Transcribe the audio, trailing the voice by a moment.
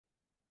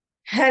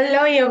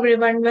Hello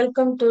everyone,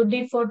 welcome to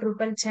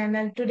D4Drupal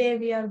channel. Today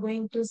we are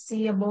going to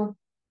see about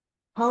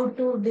how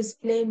to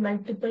display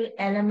multiple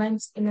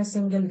elements in a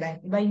single line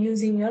by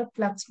using your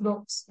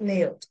flexbox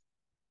layout.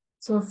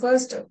 So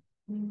first,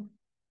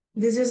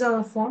 this is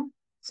our form.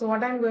 So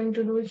what I'm going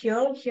to do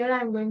here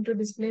I'm going to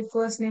display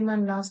first name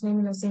and last name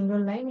in a single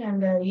line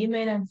and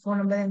email and phone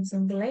number in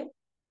single line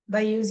by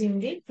using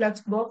the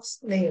flexbox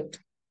layout.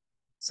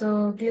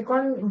 So click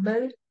on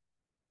build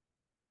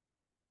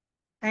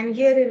and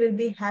here you will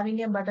be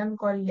having a button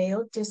called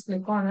layout. Just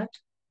click on it.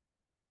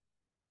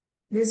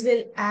 This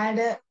will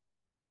add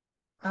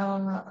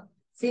a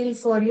field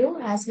for you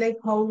as like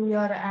how you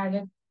are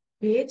added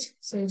page.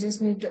 So you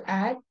just need to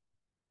add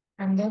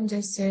and then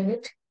just save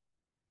it.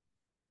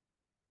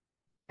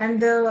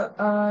 And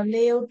the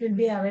layout will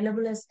be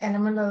available as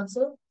element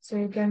also. So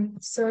you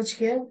can search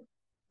here,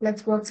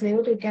 Flexbox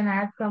layout. You can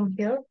add from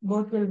here.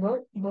 Both will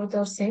work. Both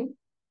are same.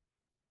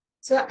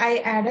 So I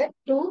added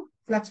two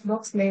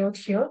Flexbox layout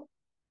here.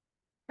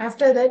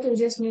 After that, you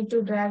just need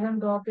to drag and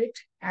drop it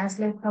as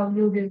like how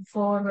you did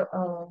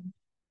for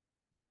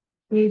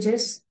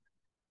pages.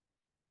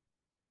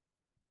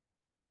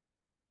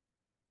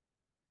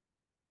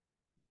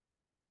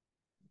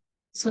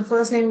 So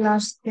first name,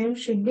 last name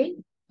should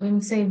be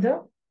inside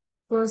the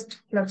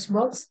first flux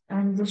box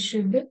and this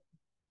should be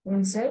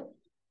inside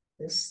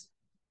this.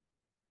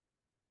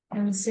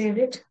 And save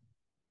it.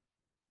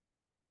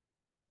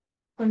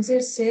 Once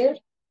it's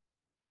saved,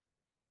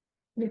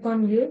 click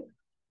on view.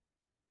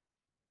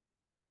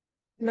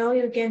 Now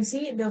you can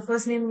see the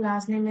first name,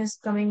 last name is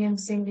coming in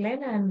single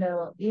line and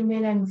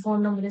email and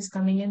phone number is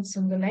coming in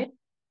single line.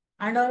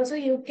 And also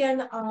you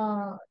can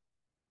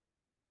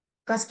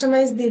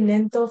customize the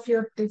length of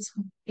your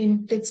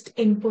text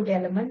input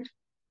element.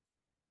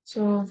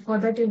 So for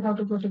that you have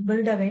to go to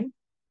build again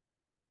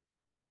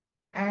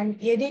and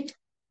edit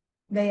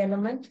the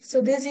element.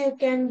 So this you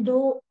can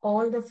do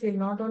all the field,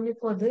 not only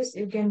for this,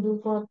 you can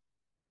do for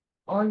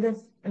all the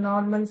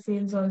normal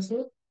fields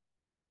also.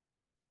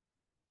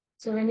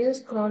 So when you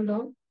scroll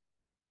down,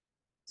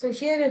 so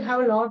here you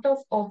have a lot of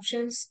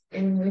options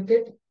in with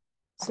it.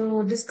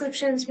 So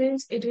descriptions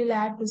means it will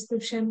add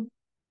description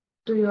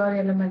to your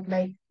element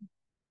like,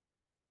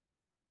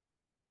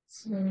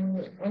 so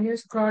when you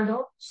scroll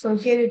down, so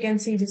here you can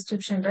see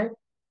description, right?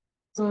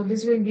 So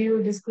this will give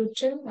you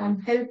description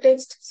and help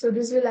text. So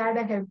this will add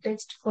a help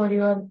text for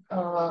your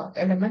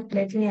element.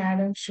 Let me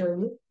add and show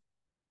you.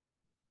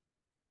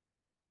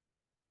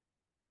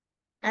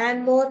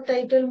 And more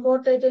title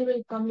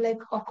will come like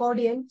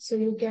accordion. So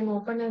you can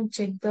open and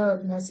check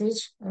the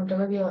message,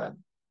 whatever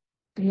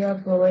you are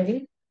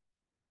providing.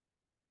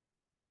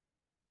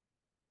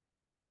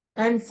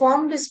 And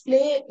form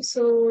display.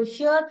 So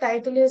here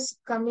title is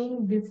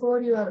coming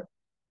before your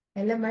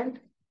element.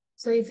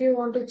 So if you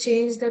want to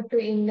change that to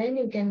inline,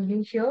 you can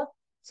give here.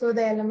 So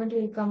the element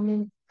will come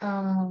in,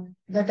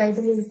 the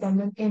title will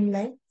come in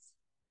inline.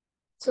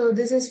 So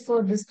this is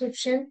for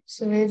description.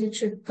 So where it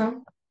should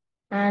come.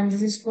 And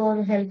this is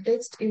for help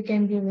text. You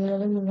can give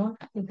wherever you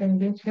want. You can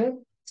give here.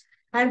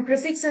 And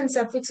prefix and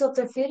suffix of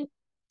the field.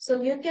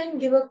 So you can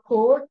give a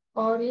code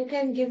or you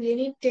can give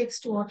any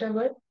text,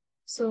 whatever.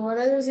 So what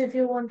else if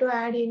you want to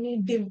add any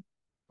div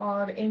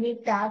or any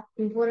tab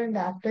before and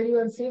after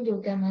your field,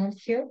 you can add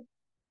here.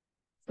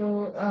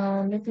 So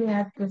let me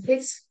add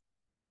prefix.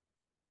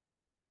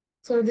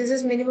 So this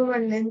is minimum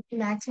and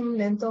maximum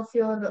length of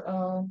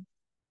your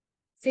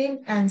field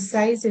and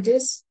size it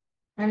is.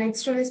 And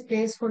extra is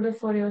placeholder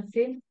for your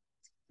field.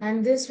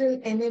 And this will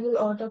enable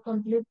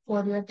autocomplete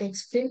for your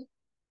text field.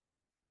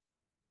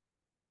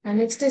 And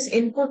next is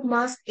input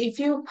mask. If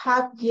you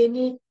have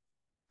any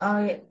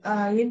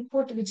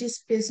input which is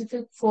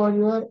specific for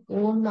your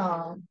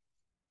own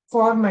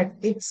format,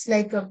 it's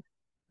like a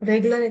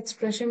regular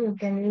expression, you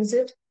can use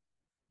it.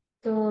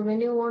 So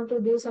when you want to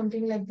do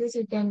something like this,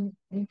 you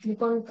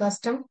click on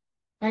custom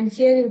and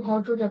here you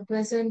have to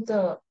represent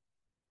the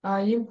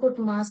input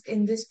mask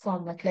in this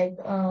format, like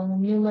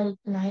numeric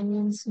 9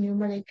 means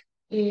numeric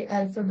A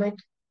alphabet,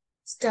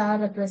 star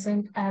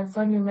represent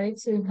alphanumeric.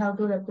 So you have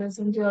to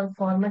represent your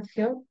format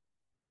here.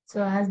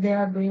 So as they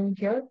are doing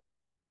here,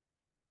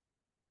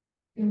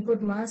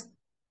 input mask.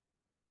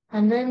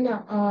 And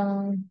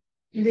then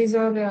these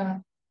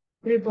are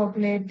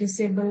pre-populate,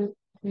 disable,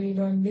 read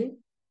only.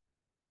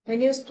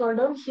 When you scroll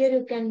down here,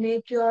 you can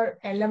make your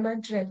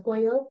element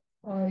required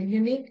or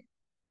unique.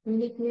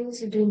 Unique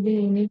means it will be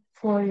unique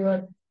for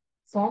your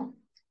form.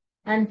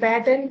 And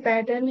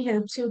pattern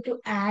helps you to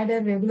add a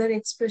regular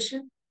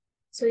expression.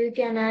 So you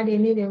can add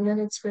any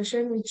regular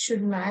expression which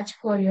should match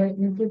for your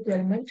input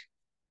element.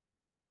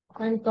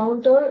 And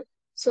counter,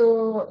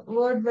 so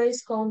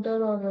word-wise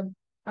counter or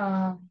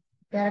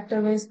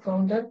character-wise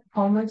counter,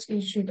 how much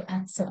you should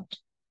accept.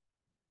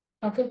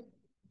 Okay.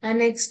 And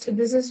next,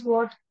 this is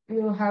what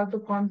you have to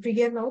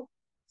configure now.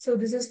 So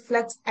this is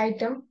flex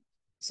item.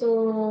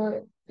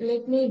 So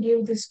let me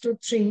give this to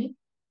 3.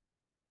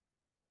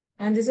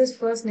 And this is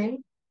first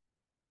name.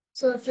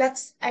 So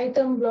flex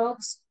item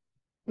blocks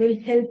will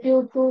help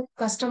you to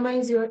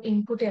customize your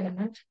input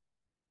element.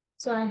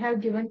 So I have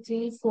given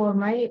 3 for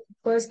my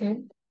first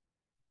name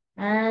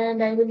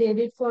and I will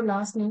edit for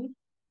last name.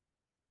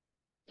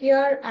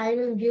 Here I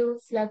will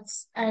give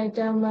flex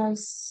item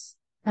as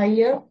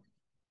higher,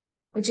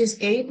 which is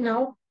 8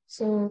 now.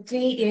 So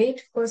 3,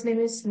 8. First name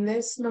is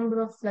less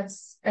number of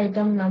flex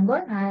item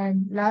number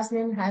and last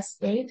name has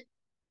 8.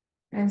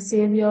 And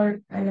save your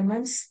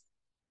elements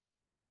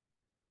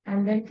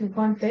and then click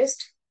on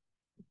paste.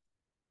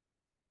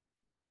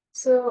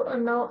 So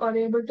now are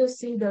able to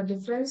see the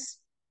difference.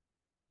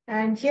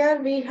 And here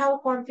we have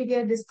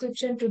configured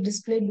description to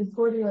display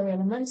before your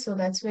element. So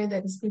that's why the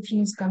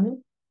description is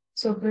coming.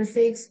 So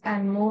prefix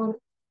and more,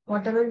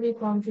 whatever we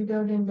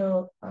configured in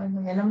the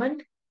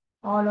element,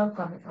 all are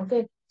coming.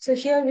 Okay. So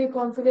here we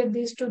configured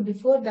these two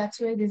before. That's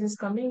why this is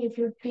coming. If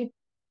you keep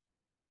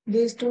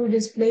these two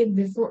displayed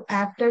before,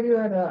 after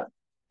your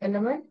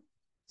element,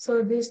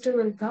 so these two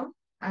will come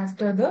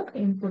after the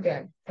input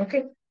element.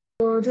 Okay.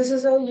 So this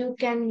is how you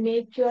can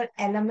make your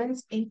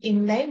elements in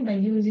inline by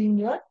using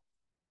your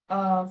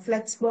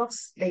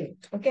flexbox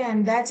layout. Okay,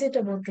 and that's it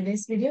about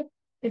today's video.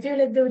 If you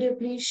like the video,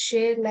 please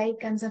share, like,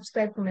 and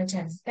subscribe to my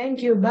channel.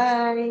 Thank you.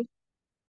 Bye.